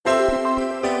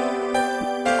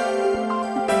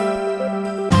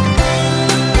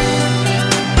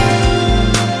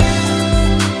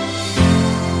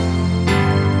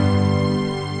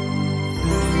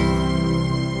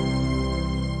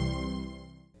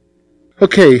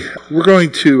Okay, we're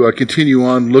going to continue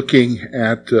on looking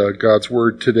at God's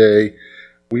Word today.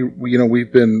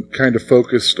 We've been kind of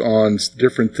focused on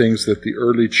different things that the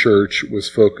early church was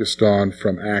focused on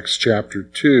from Acts chapter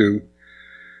 2,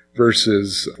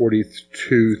 verses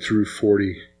 42 through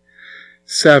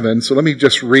 47. So let me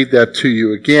just read that to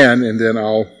you again, and then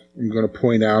I'm going to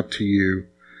point out to you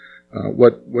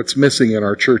what's missing in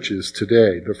our churches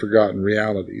today, the forgotten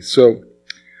reality. So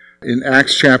in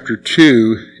Acts chapter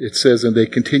 2, it says, "And they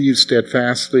continued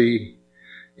steadfastly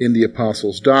in the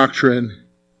apostles' doctrine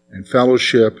and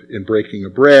fellowship, in breaking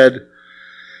of bread,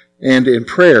 and in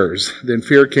prayers. Then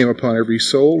fear came upon every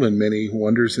soul, and many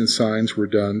wonders and signs were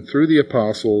done through the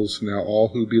apostles. Now all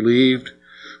who believed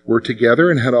were together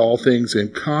and had all things in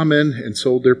common, and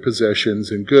sold their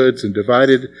possessions and goods, and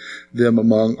divided them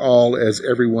among all as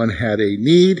everyone had a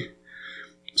need.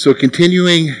 So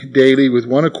continuing daily with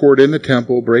one accord in the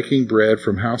temple, breaking bread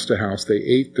from house to house, they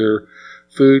ate their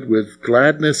food with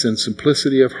gladness and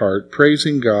simplicity of heart,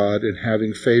 praising God and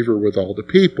having favor with all the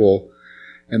people.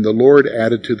 And the Lord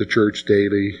added to the church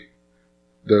daily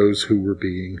those who were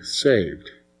being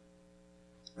saved."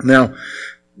 Now,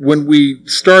 when we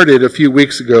started a few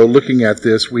weeks ago looking at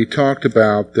this, we talked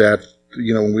about that,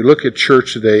 when we look at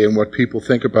church today and what people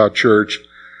think about church,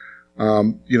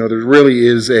 there really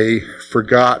is a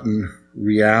forgotten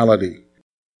reality.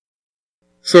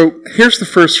 So here's the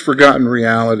first forgotten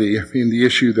reality in the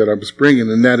issue that I was bringing,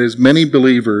 and that is many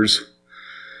believers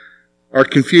are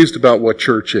confused about what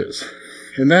church is.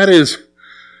 And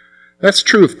that's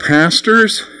true of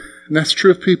pastors, and that's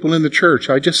true of people in the church.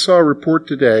 I just saw a report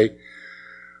today.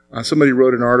 Somebody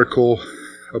wrote an article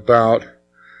about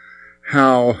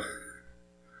how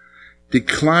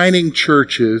declining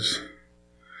churches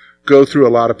go through a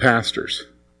lot of pastors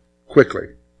quickly.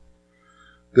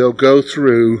 They'll go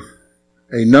through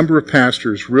a number of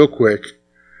pastors real quick,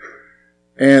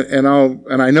 and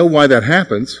I know why that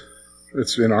happens.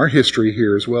 It's in our history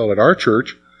here as well at our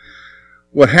church.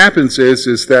 What happens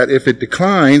is that if it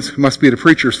declines, it must be the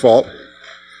preacher's fault.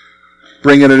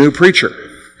 Bring in a new preacher.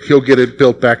 He'll get it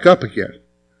built back up again.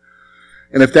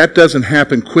 And if that doesn't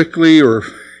happen quickly, or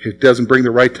it doesn't bring the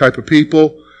right type of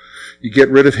people, you get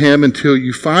rid of him until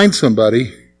you find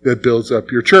somebody that builds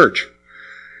up your church.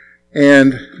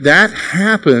 And that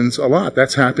happens a lot.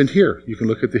 That's happened here. You can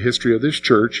look at the history of this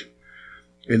church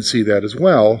and see that as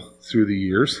well through the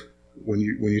years. When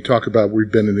you talk about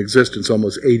we've been in existence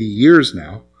almost 80 years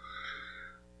now.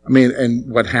 And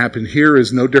what happened here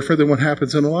is no different than what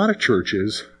happens in a lot of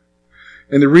churches.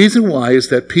 And the reason why is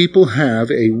that people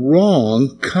have a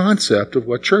wrong concept of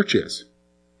what church is.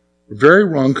 A very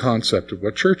wrong concept of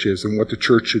what church is and what the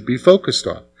church should be focused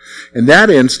on. In that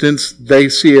instance, they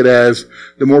see it as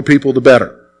the more people, the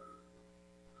better.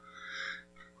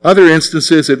 Other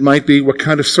instances, it might be what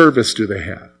kind of service do they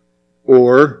have?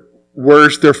 Or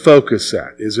where's their focus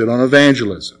at? Is it on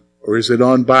evangelism? Or is it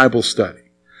on Bible study?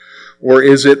 Or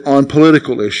is it on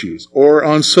political issues? Or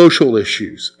on social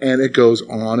issues? And it goes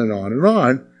on and on and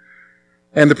on.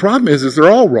 And the problem is they're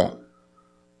all wrong.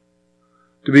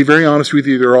 To be very honest with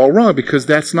you, they're all wrong, because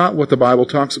that's not what the Bible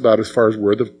talks about as far as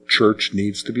where the church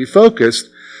needs to be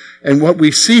focused. And what we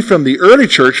see from the early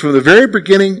church, from the very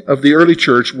beginning of the early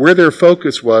church, where their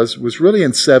focus was really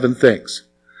in 7 things.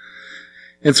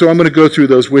 And so I'm going to go through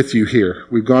those with you here.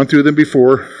 We've gone through them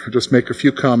before. I'll just make a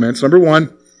few comments. Number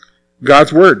 1,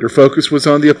 God's Word. Their focus was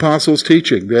on the apostles'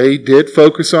 teaching. They did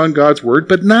focus on God's Word,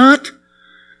 but not,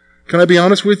 can I be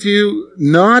honest with you,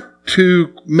 not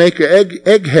to make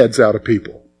eggheads out of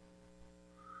people.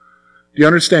 Do you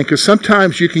understand? Because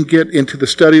sometimes you can get into the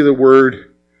study of the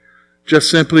Word just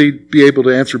simply be able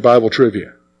to answer Bible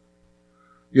trivia.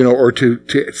 Or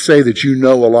to say that you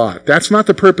know a lot. That's not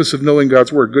the purpose of knowing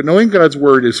God's Word. Knowing God's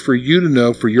Word is for you to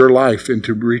know for your life and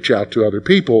to reach out to other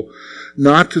people,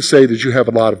 not to say that you have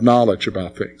a lot of knowledge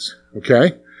about things.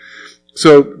 Okay?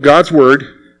 So God's Word,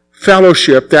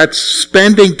 fellowship, that's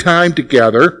spending time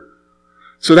together.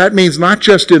 So that means not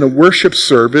just in a worship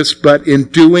service, but in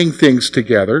doing things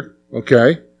together.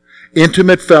 Okay?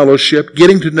 Intimate fellowship,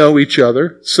 getting to know each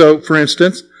other. So, for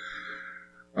instance,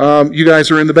 you guys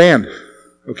are in the band.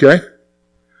 Okay?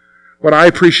 What I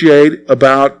appreciate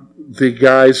about the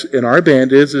guys in our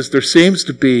band is there seems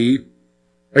to be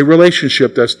a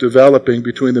relationship that's developing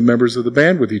between the members of the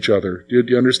band with each other. Do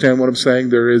you understand what I'm saying?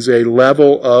 There is a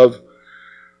level of,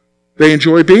 they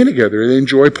enjoy being together. They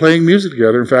enjoy playing music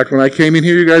together. In fact, when I came in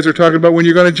here, you guys are talking about when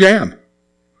you're going to jam.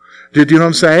 Do you know what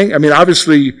I'm saying?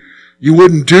 Obviously, you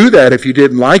wouldn't do that if you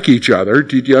didn't like each other.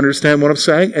 Do you understand what I'm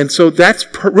saying? And so that's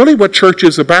really what church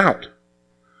is about.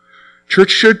 Church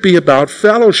should be about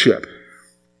fellowship.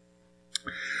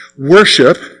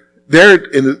 Worship There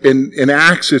in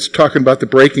Acts, it's talking about the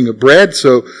breaking of bread.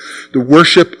 So the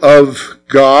worship of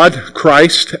God,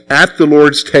 Christ, at the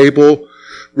Lord's table,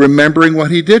 remembering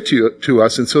what he did to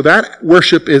us. And so that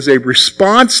worship is a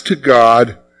response to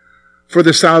God for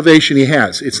the salvation he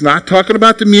has. It's not talking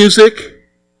about the music.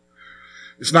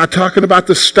 It's not talking about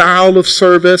the style of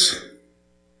service.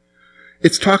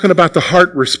 It's talking about the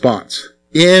heart response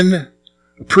in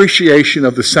appreciation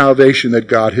of the salvation that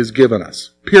God has given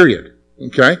us. Period.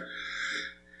 Okay?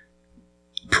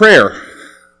 Prayer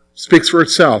speaks for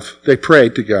itself. They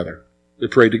prayed together. They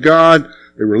prayed to God.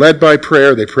 They were led by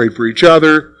prayer. They prayed for each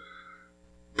other.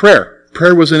 Prayer.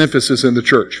 Prayer was an emphasis in the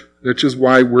church, which is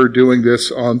why we're doing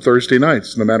this on Thursday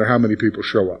nights, no matter how many people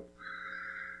show up.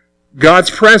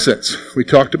 God's presence. We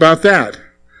talked about that.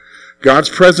 God's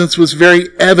presence was very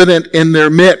evident in their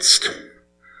midst.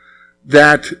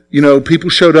 That, people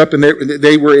showed up and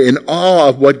they were in awe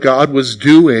of what God was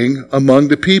doing among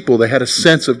the people. They had a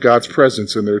sense of God's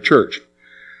presence in their church.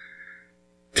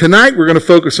 Tonight we're going to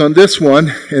focus on this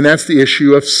one, and that's the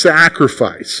issue of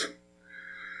sacrifice.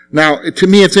 Now, to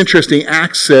me it's interesting.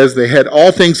 Acts says they had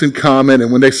all things in common,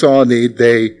 and when they saw a need,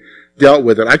 they dealt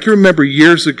with it. I can remember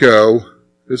years ago,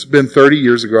 this has been 30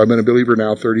 years ago, I've been a believer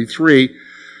now 33,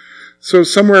 so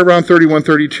somewhere around 31,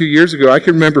 32 years ago, I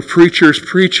can remember preachers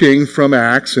preaching from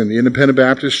Acts in the Independent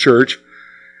Baptist Church,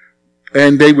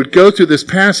 and they would go through this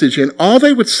passage, and all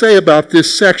they would say about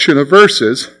this section of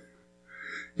verses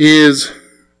is,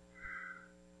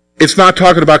 it's not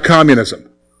talking about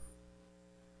communism.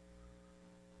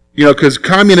 Because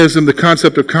communism, the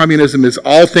concept of communism is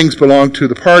all things belong to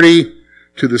the party,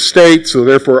 to the state, so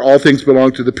therefore all things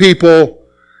belong to the people.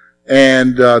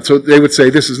 And so they would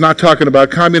say, this is not talking about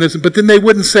communism, but then they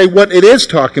wouldn't say what it is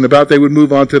talking about. They would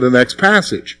move on to the next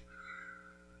passage.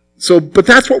 But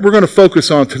that's what we're going to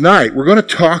focus on tonight. We're going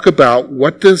to talk about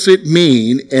what does it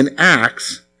mean in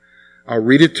Acts. I'll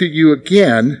read it to you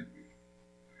again.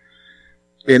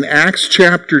 In Acts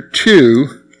chapter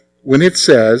 2, when it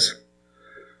says,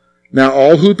 now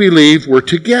all who believed were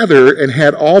together and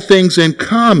had all things in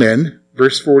common,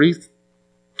 verse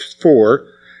 44,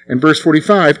 and verse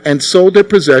 45, and sold their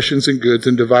possessions and goods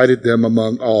and divided them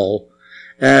among all,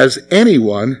 as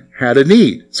anyone had a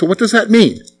need. So what does that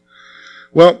mean?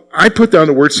 Well, I put down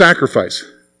the word sacrifice.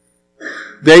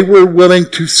 They were willing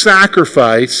to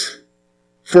sacrifice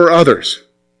for others.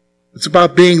 It's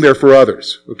about being there for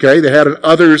others, okay? They had an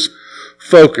others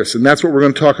focus, and that's what we're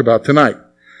going to talk about tonight.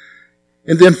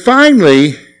 And then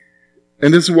finally,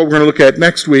 and this is what we're going to look at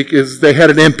next week, is they had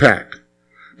an impact.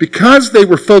 Because they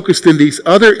were focused in these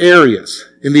other areas,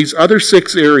 in these other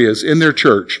 6 areas in their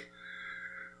church,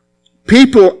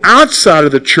 people outside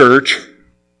of the church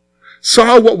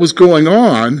saw what was going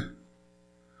on,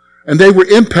 and they were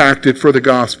impacted for the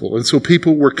gospel. And so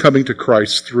people were coming to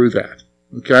Christ through that.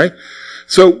 Okay?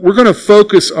 So we're going to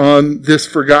focus on this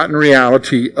forgotten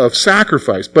reality of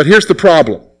sacrifice. But here's the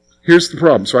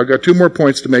problem. So I've got 2 more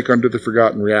points to make under the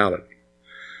forgotten reality.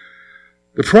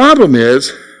 The problem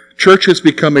is, church has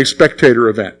become a spectator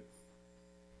event.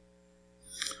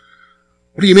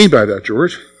 What do you mean by that,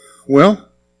 George? Well,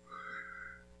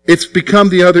 it's become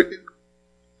the other.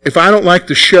 If I don't like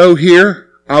the show here,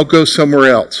 I'll go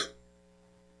somewhere else.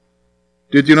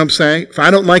 Did you know what I'm saying? If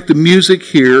I don't like the music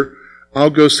here, I'll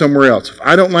go somewhere else. If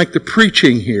I don't like the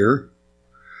preaching here,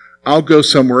 I'll go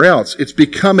somewhere else. It's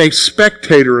become a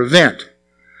spectator event.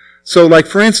 So like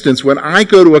for instance, when I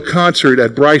go to a concert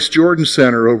at Bryce Jordan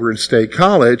Center over in State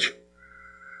College,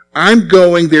 I'm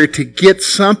going there to get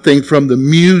something from the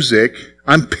music.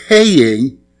 I'm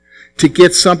paying to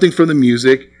get something from the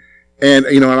music. And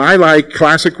I like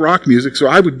classic rock music, so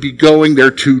I would be going there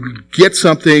to get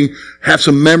something, have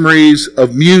some memories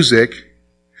of music,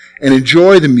 and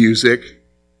enjoy the music.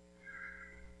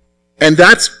 And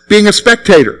that's being a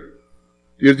spectator.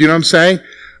 You know what I'm saying?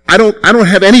 I don't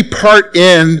have any part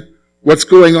in what's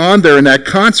going on there in that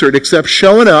concert except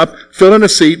showing up, filling a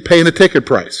seat, paying a ticket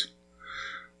price,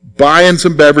 buying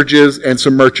some beverages and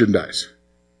some merchandise.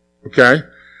 Okay?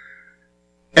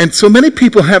 And so many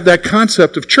people have that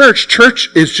concept of church. Church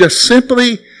is just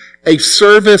simply a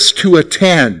service to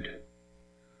attend.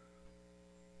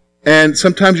 And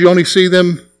sometimes you only see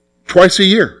them twice a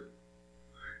year.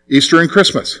 Easter and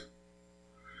Christmas.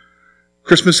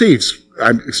 Christmas Eve,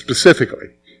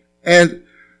 specifically. And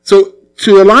so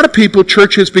to a lot of people,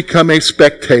 church has become a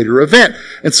spectator event.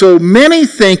 And so many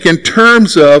think in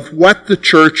terms of what the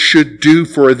church should do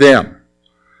for them.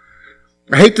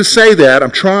 I hate to say that.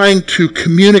 I'm trying to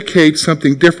communicate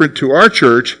something different to our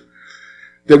church,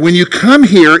 that when you come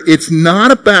here, it's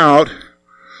not about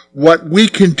what we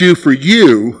can do for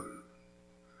you.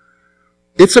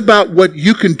 It's about what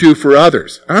you can do for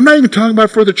others. And I'm not even talking about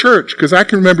for the church, because I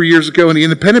can remember years ago in the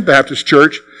Independent Baptist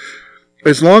Church,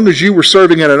 as long as you were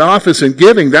serving in an office and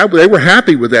giving, they were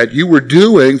happy with that. You were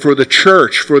doing for the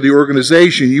church, for the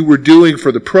organization. You were doing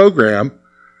for the program.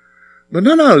 But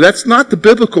no, that's not the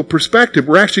biblical perspective.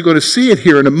 We're actually going to see it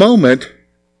here in a moment.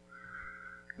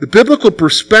 The biblical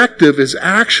perspective is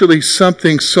actually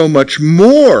something so much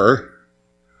more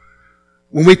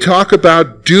when we talk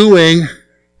about doing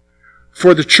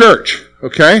for the church,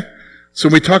 okay? So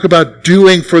when we talk about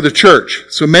doing for the church.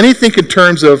 So many think in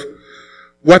terms of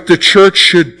what the church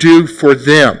should do for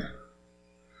them.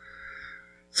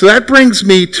 So that brings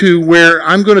me to where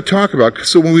I'm going to talk about.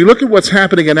 So when we look at what's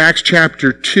happening in Acts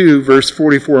chapter 2, verse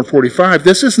 44 and 45,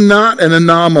 this is not an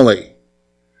anomaly.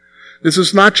 This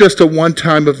is not just a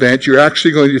one-time event. You're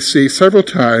actually going to see several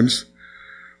times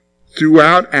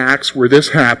throughout Acts where this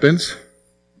happens.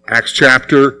 Acts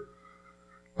chapter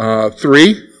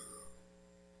 3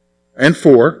 and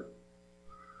 4.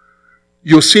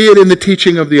 You'll see it in the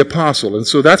teaching of the apostle. And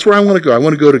so that's where I want to go. I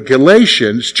want to go to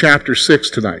Galatians chapter 6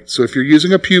 tonight. So if you're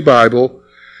using a Pew Bible,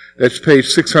 that's page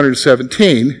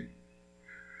 617.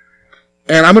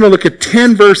 And I'm going to look at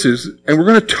 10 verses, and we're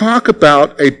going to talk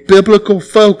about a biblical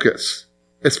focus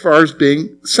as far as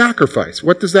being sacrifice.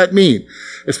 What does that mean?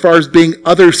 As far as being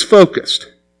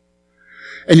others-focused.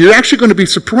 And you're actually going to be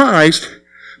surprised,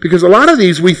 because a lot of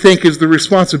these we think is the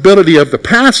responsibility of the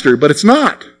pastor, but it's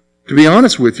not, to be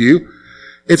honest with you.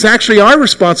 It's actually our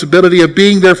responsibility of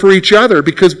being there for each other,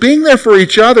 because being there for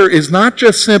each other is not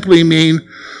just simply mean,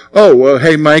 oh, well,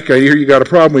 hey, Mike, I hear you got a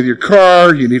problem with your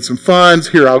car. You need some funds.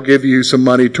 Here, I'll give you some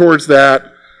money towards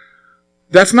that.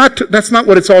 That's not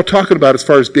what it's all talking about as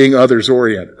far as being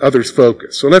others-oriented,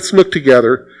 others-focused. So let's look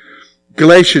together.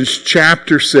 Galatians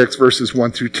chapter 6, verses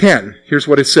 1 through 10. Here's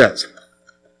what it says.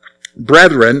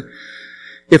 Brethren,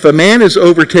 if a man is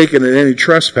overtaken in any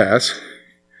trespass,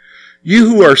 you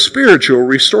who are spiritual,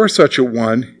 restore such a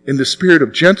one in the spirit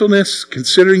of gentleness,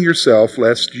 considering yourself,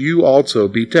 lest you also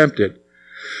be tempted.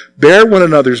 Bear one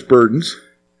another's burdens,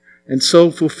 and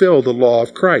so fulfill the law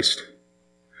of Christ.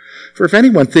 For if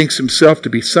anyone thinks himself to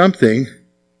be something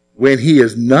when he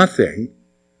is nothing,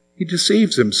 he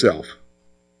deceives himself.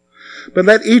 But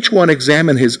let each one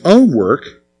examine his own work,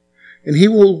 and he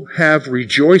will have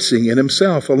rejoicing in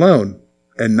himself alone,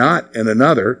 and not in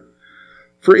another.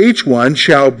 For each one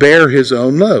shall bear his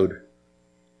own load.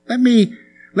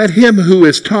 Let him who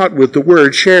is taught with the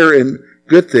word share in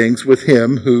good things with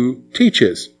him who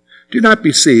teaches. Do not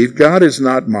be deceived, God is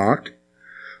not mocked.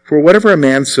 For whatever a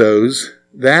man sows,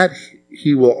 that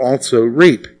he will also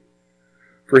reap.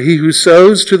 For he who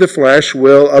sows to the flesh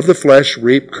will of the flesh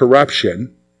reap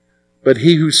corruption, but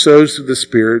he who sows to the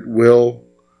Spirit will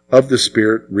of the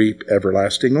Spirit reap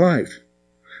everlasting life.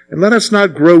 And let us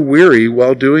not grow weary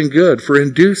while doing good, for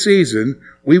in due season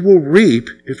we will reap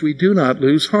if we do not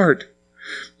lose heart.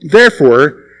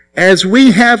 Therefore, as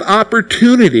we have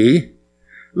opportunity,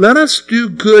 let us do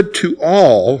good to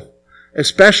all,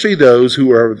 especially those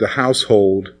who are of the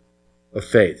household of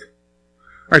faith.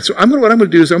 All right, so what I'm going to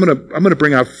do is I'm going to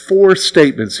bring out 4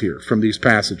 statements here from these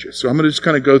passages. So I'm going to just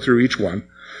kind of go through each one.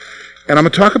 And I'm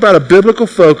going to talk about a biblical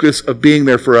focus of being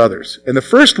there for others. And the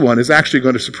first one is actually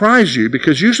going to surprise you,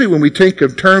 because usually when we think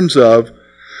in terms of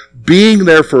being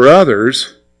there for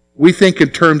others, we think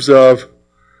in terms of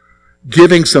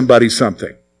giving somebody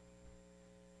something.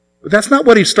 But that's not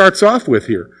what he starts off with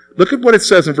here. Look at what it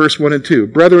says in verse 1 and 2.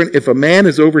 Brethren, if a man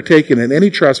is overtaken in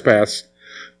any trespass,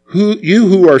 you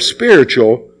who are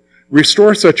spiritual,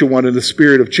 restore such a one in the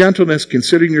spirit of gentleness,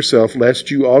 considering yourself, lest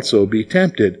you also be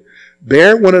tempted.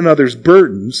 Bear one another's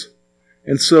burdens,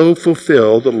 and so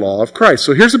fulfill the law of Christ.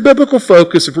 So here's a biblical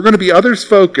focus. If we're going to be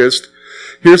others-focused,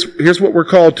 here's what we're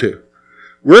called to.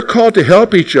 We're called to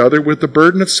help each other with the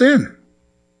burden of sin.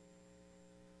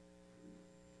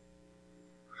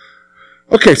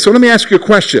 Okay, so let me ask you a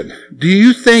question. Do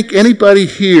you think anybody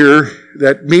here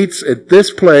that meets at this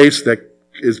place that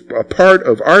is a part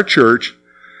of our church,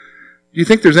 do you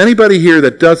think there's anybody here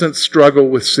that doesn't struggle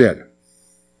with sin?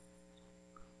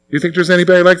 Do you think there's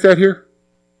anybody like that here?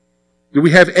 Do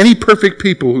we have any perfect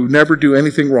people who never do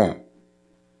anything wrong?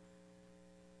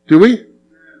 Do we?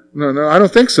 No, I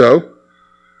don't think so.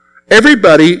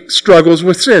 Everybody struggles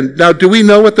with sin. Now, do we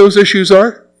know what those issues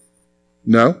are?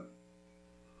 No.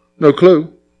 No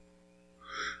clue.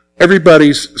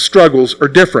 Everybody's struggles are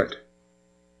different.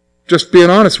 Just being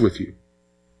honest with you.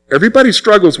 Everybody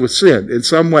struggles with sin in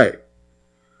some way.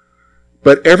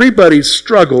 But everybody's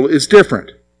struggle is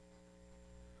different.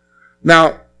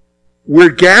 Now, we're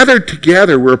gathered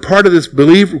together. We're a part of this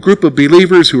group of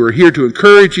believers who are here to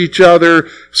encourage each other,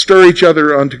 stir each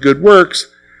other onto good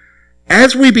works.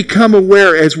 As we become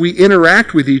aware, as we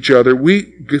interact with each other,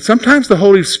 sometimes the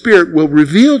Holy Spirit will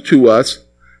reveal to us,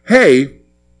 hey,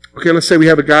 okay, let's say we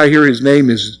have a guy here, his name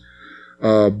is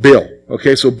Bill.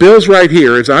 Okay, so Bill's right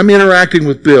here. As I'm interacting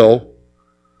with Bill,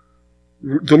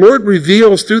 the Lord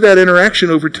reveals through that interaction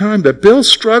over time that Bill's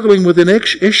struggling with an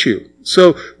issue.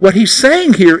 So what he's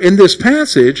saying here in this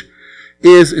passage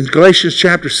is in Galatians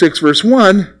chapter 6, verse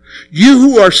 1, you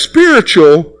who are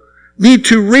spiritual need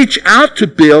to reach out to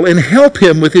Bill and help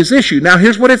him with his issue. Now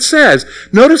here's what it says.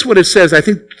 Notice what it says. I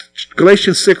think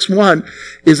Galatians 6:1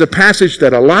 is a passage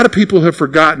that a lot of people have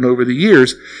forgotten over the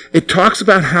years. It talks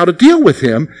about how to deal with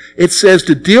him. It says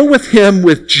to deal with him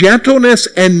with gentleness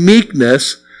and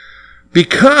meekness,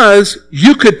 because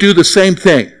you could do the same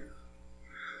thing.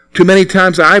 Too many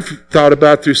times I've thought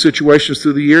about through situations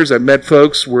through the years, I've met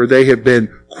folks where they have been,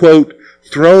 quote,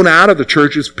 thrown out of the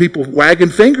churches, people wagging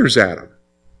fingers at them.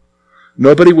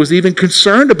 Nobody was even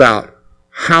concerned about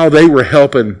how they were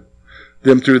helping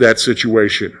them through that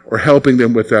situation or helping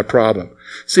them with that problem.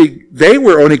 See, they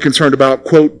were only concerned about,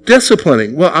 quote,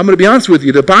 disciplining. Well, I'm going to be honest with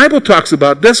you. The Bible talks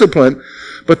about discipline,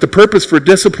 but the purpose for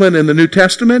discipline in the New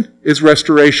Testament is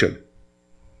restoration.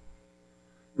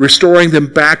 Restoring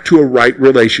them back to a right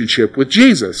relationship with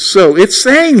Jesus. So it's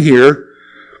saying here,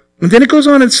 and then it goes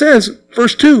on and says,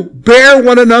 verse 2, bear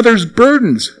one another's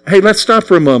burdens. Hey, let's stop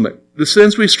for a moment. The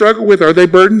sins we struggle with, are they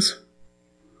burdens?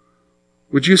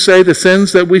 Would you say the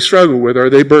sins that we struggle with, are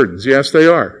they burdens? Yes, they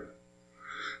are.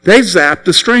 They zap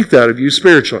the strength out of you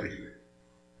spiritually.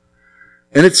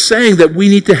 And it's saying that we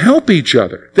need to help each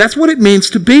other. That's what it means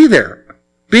to be there.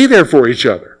 Be there for each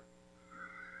other.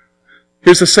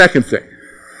 Here's the second thing.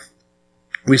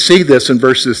 We see this in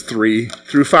verses 3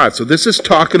 through 5. So this is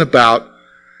talking about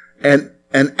an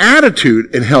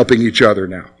attitude in helping each other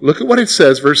now. Look at what it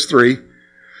says, verse 3.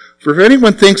 For if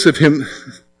anyone thinks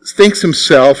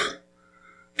himself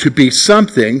to be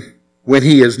something when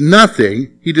he is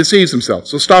nothing, he deceives himself.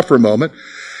 So stop for a moment.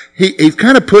 He's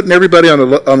kind of putting everybody on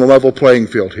a level playing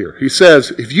field here. He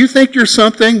says, if you think you're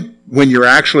something when you're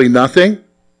actually nothing,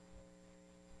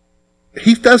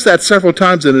 he does that several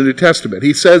times in the New Testament.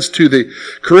 He says to the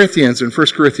Corinthians in 1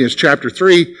 Corinthians chapter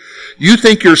 3, you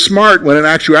think you're smart when in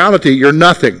actuality you're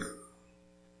nothing.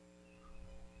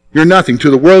 You're nothing. To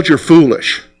the world, you're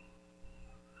foolish.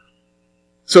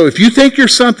 So if you think you're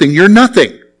something, you're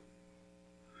nothing.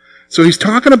 So he's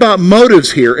talking about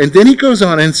motives here, and then he goes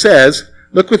on and says,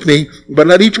 look with me, but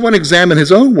let each one examine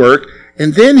his own work,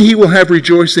 and then he will have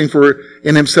rejoicing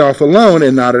in himself alone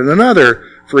and not in another,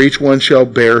 for each one shall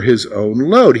bear his own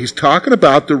load. He's talking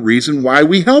about the reason why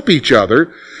we help each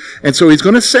other, and so he's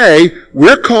going to say,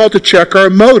 we're called to check our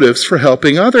motives for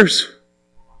helping others.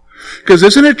 Because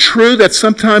isn't it true that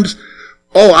sometimes,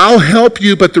 oh, I'll help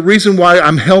you, but the reason why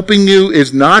I'm helping you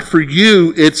is not for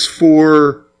you, it's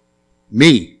for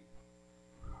me.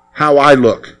 How I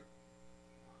look.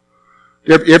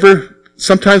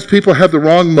 Sometimes people have the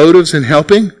wrong motives in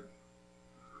helping?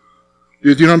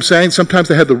 You know what I'm saying? Sometimes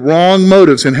they have the wrong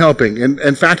motives in helping. And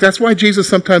in fact, that's why Jesus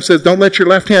sometimes says, don't let your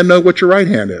left hand know what your right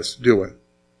hand is doing.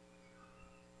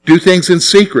 Do things in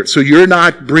secret so you're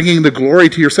not bringing the glory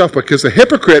to yourself. Because the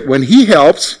hypocrite, when he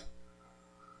helps,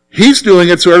 he's doing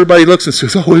it so everybody looks and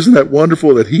says, oh, isn't that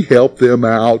wonderful that he helped them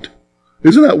out?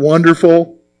 Isn't that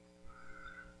wonderful?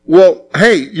 Well,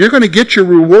 hey, you're going to get your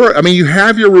reward. I mean, you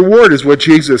have your reward is what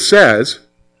Jesus says,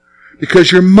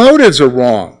 because your motives are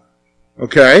wrong.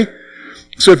 Okay?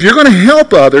 So if you're going to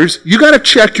help others, you got to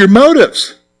check your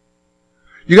motives.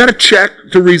 You got to check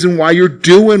the reason why you're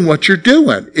doing what you're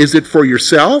doing. Is it for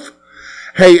yourself?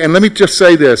 Hey, and let me just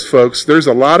say this, folks. There's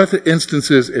a lot of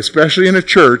instances, especially in a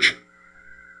church,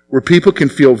 where people can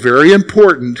feel very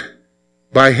important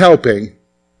by helping.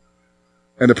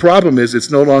 And the problem is it's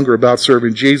no longer about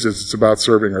serving Jesus, it's about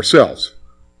serving ourselves.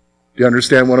 Do you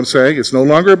understand what I'm saying? It's no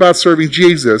longer about serving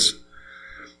Jesus,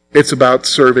 it's about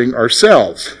serving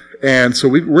ourselves. And so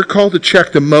we're called to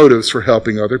check the motives for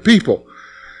helping other people.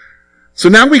 So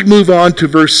now we move on to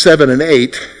verse 7 and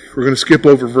 8. We're going to skip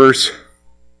over verse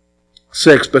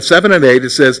 6, but 7 and 8, it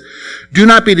says, do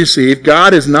not be deceived.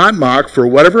 God is not mocked, for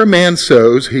whatever a man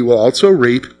sows, he will also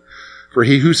reap. For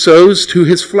he who sows to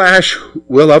his flesh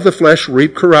will of the flesh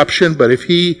reap corruption, but if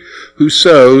he who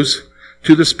sows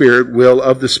to the Spirit will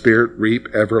of the Spirit reap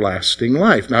everlasting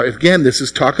life. Now, again, this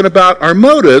is talking about our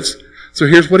motives. So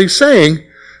here's what he's saying.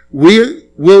 We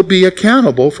will be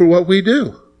accountable for what we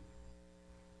do.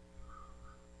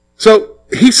 So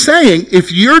he's saying, if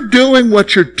you're doing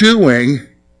what you're doing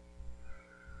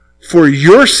for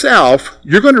yourself,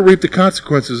 you're going to reap the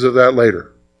consequences of that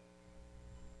later.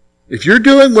 If you're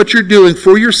doing what you're doing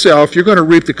for yourself, you're going to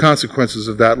reap the consequences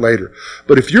of that later.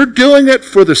 But if you're doing it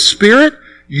for the Spirit,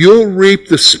 you'll reap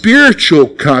the spiritual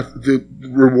the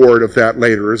reward of that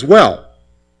later as well.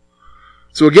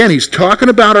 So again, he's talking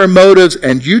about our motives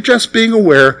and you just being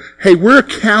aware, hey, we're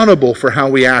accountable for how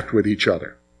we act with each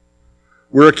other.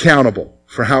 We're accountable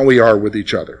for how we are with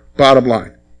each other. Bottom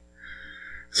line.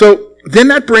 So then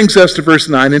that brings us to verse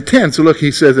 9 and 10. So look,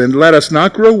 he says, and let us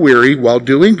not grow weary while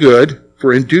doing good,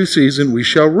 for in due season we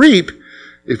shall reap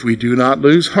if we do not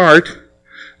lose heart.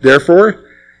 Therefore,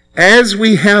 as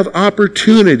we have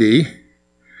opportunity,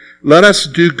 let us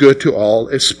do good to all,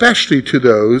 especially to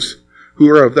those who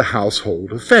are of the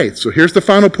household of faith. So here's the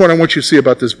final point I want you to see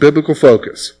about this biblical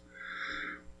focus.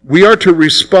 We are to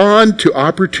respond to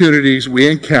opportunities we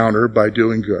encounter by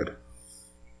doing good.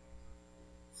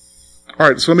 All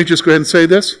right, so let me just go ahead and say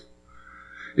this.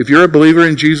 If you're a believer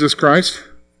in Jesus Christ,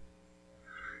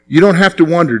 you don't have to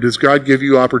wonder, does God give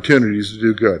you opportunities to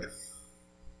do good?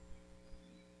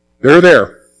 They're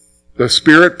there. The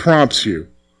Spirit prompts you.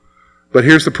 But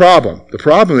here's the problem. The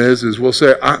problem is we'll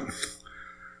say, I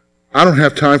don't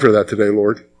have time for that today,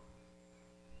 Lord.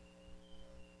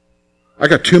 I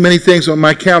got too many things on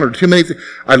my calendar.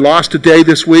 I lost a day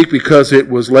this week because it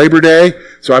was Labor Day,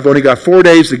 so I've only got 4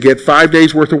 days to get 5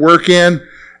 days worth of work in,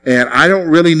 and I don't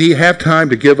really have time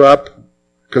to give up,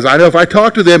 because I know if I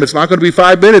talk to them, it's not going to be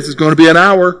 5 minutes, it's going to be an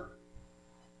hour.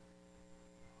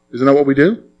 Isn't that what we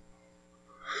do?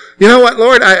 You know what,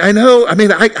 Lord, I know,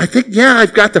 I think, yeah,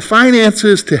 I've got the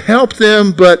finances to help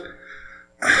them, but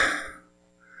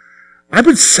I've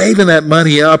been saving that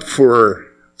money up for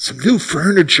some new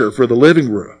furniture for the living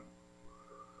room.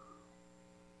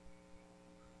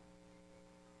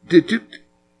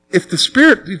 If the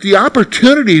Spirit, the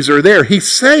opportunities are there,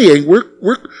 he's saying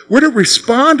we're to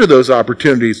respond to those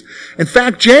opportunities. In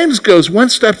fact, James goes one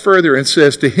step further and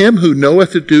says, to him who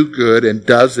knoweth to do good and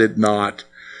does it not,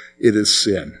 it is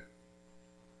sin.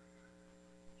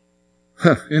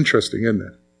 Interesting, isn't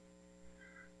it?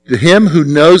 To him who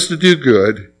knows to do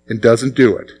good and doesn't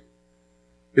do it,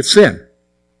 it's sin.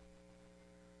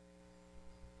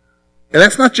 And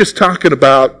that's not just talking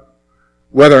about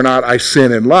whether or not I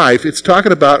sin in life. It's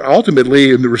talking about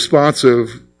ultimately in the response of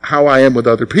how I am with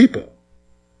other people.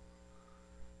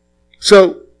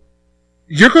 So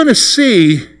you're going to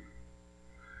see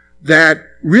that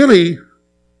really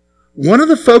one of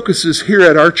the focuses here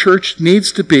at our church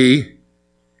needs to be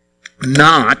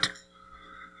not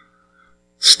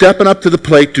stepping up to the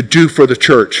plate to do for the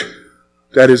church.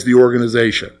 That is the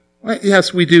organization.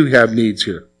 Yes, we do have needs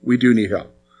here. We do need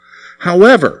help.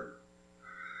 However,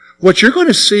 what you're going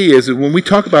to see is that when we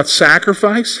talk about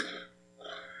sacrifice,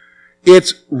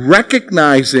 it's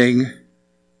recognizing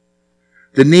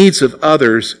the needs of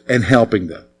others and helping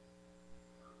them.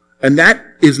 And that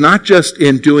is not just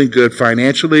in doing good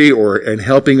financially or in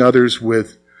helping others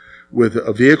with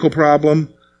a vehicle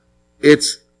problem.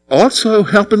 It's also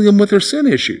helping them with their sin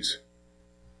issues.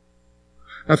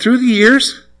 Now, through the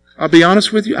years, I'll be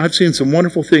honest with you, I've seen some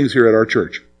wonderful things here at our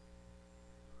church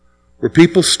where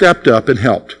people stepped up and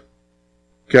helped.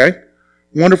 Okay?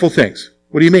 Wonderful things.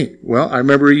 What do you mean? Well, I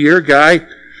remember a year, a guy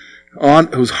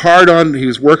he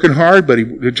was working hard, but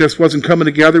it just wasn't coming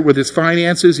together with his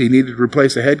finances. He needed to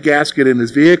replace a head gasket in his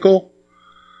vehicle.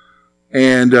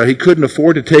 And he couldn't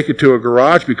afford to take it to a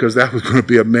garage because that was going to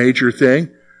be a major thing.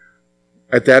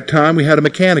 At that time, we had a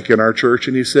mechanic in our church,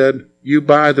 and he said, you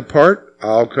buy the part,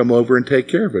 I'll come over and take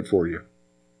care of it for you.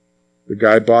 The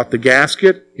guy bought the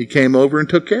gasket. He came over and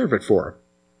took care of it for him.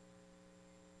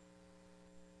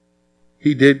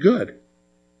 He did good.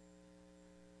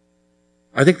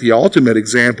 I think the ultimate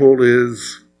example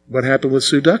is what happened with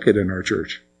Sue Duckett in our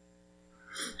church.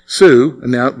 Sue,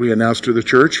 we announced to the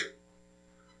church,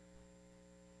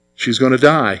 she's going to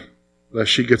die unless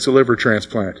she gets a liver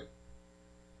transplant.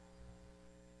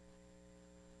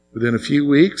 Within a few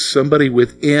weeks, somebody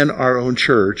within our own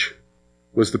church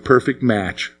was the perfect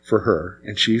match for her.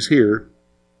 And she's here,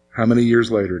 how many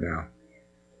years later now?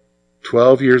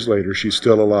 12 years later, she's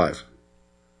still alive.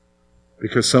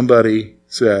 Because somebody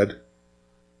said,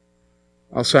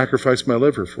 I'll sacrifice my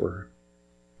liver for her.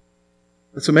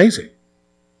 That's amazing.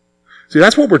 See,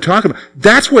 that's what we're talking about.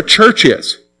 That's what church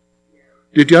is.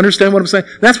 Did you understand what I'm saying?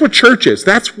 That's what church is.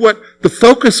 That's what the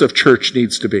focus of church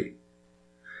needs to be.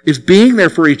 Is being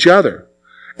there for each other.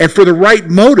 And for the right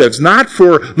motives, not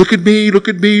for, look at me, look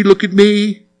at me, look at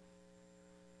me.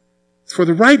 It's for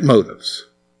the right motives.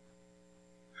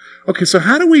 Okay, so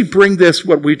how do we bring this,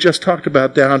 what we just talked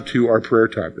about, down to our prayer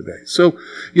time today? So,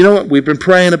 you know what? We've been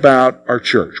praying about our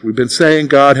church. We've been saying,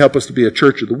 God, help us to be a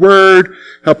church of the Word.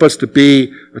 Help us to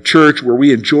be a church where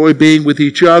we enjoy being with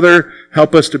each other.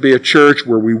 Help us to be a church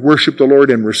where we worship the Lord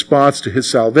in response to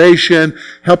His salvation.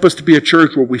 Help us to be a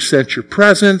church where we sense your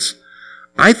presence.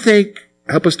 I think,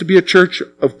 help us to be a church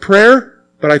of prayer,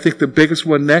 but I think the biggest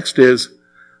one next is,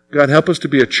 God, help us to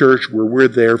be a church where we're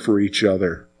there for each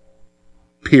other.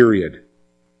 Period.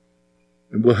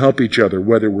 And we'll help each other,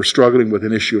 whether we're struggling with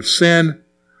an issue of sin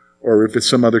or if it's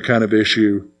some other kind of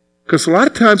issue. Because a lot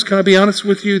of times, can I be honest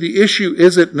with you, the issue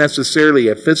isn't necessarily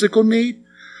a physical need.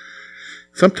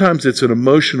 Sometimes it's an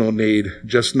emotional need,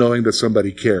 just knowing that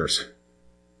somebody cares.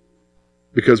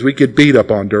 Because we get beat up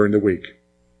on during the week.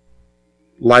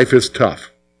 Life is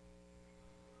tough.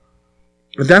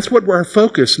 And that's what our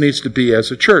focus needs to be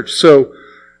as a church. So,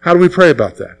 how do we pray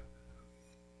about that?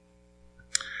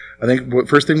 I think the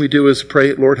first thing we do is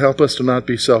pray, Lord, help us to not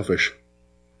be selfish.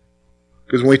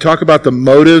 Because when we talk about the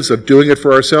motives of doing it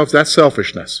for ourselves, that's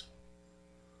selfishness.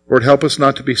 Lord, help us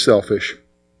not to be selfish.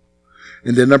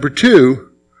 And then number 2,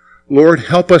 Lord,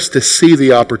 help us to see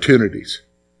the opportunities.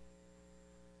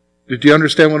 Did you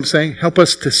understand what I'm saying? Help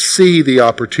us to see the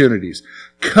opportunities.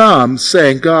 Come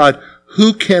saying, God,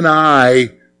 who can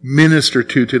I minister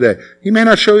to today? He may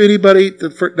not show you anybody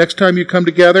the next time you come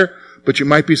together, but you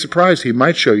might be surprised. He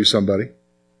might show you somebody.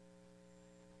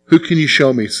 Who can you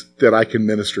show me that I can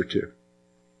minister to?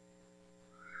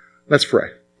 Let's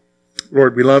pray.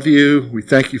 Lord, we love you. We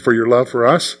thank you for your love for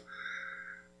us.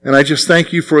 And I just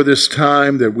thank you for this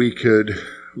time that we could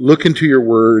look into your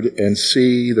word and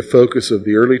see the focus of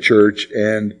the early church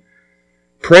and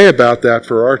pray about that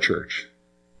for our church.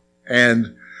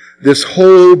 And this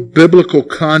whole biblical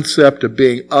concept of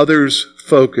being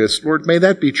others-focused, Lord, may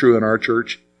that be true in our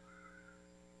church.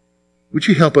 Would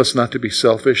you help us not to be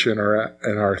selfish in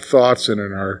our thoughts and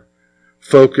in our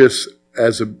focus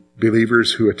as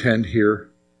believers who attend here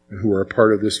and who are a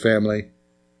part of this family?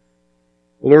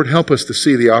 Lord, help us to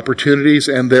see the opportunities,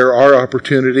 and there are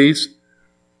opportunities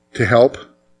to help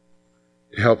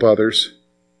others.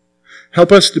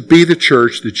 Help us to be the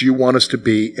church that you want us to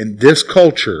be in this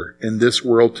culture, in this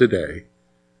world today.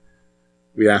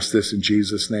 We ask this in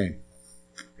Jesus' name.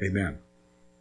 Amen.